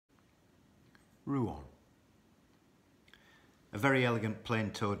ROUEN. A very elegant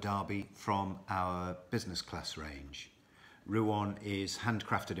plain-toe derby from our business class range. ROUEN is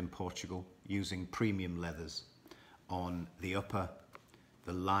handcrafted in Portugal using premium leathers on the upper,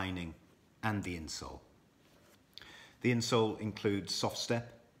 the lining and the insole. The insole includes soft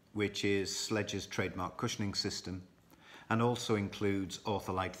step, which is Sledgers' trademark cushioning system, and also includes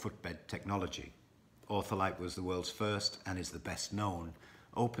Ortholite footbed technology. Ortholite was the world's first and is the best known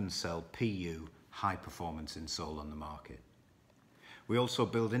open cell PU high performance insole on the market. We also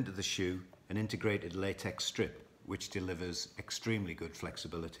build into the shoe an integrated latex strip which delivers extremely good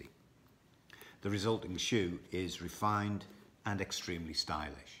flexibility. The resulting shoe is refined and extremely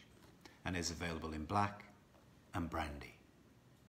stylish and is available in black and brandy.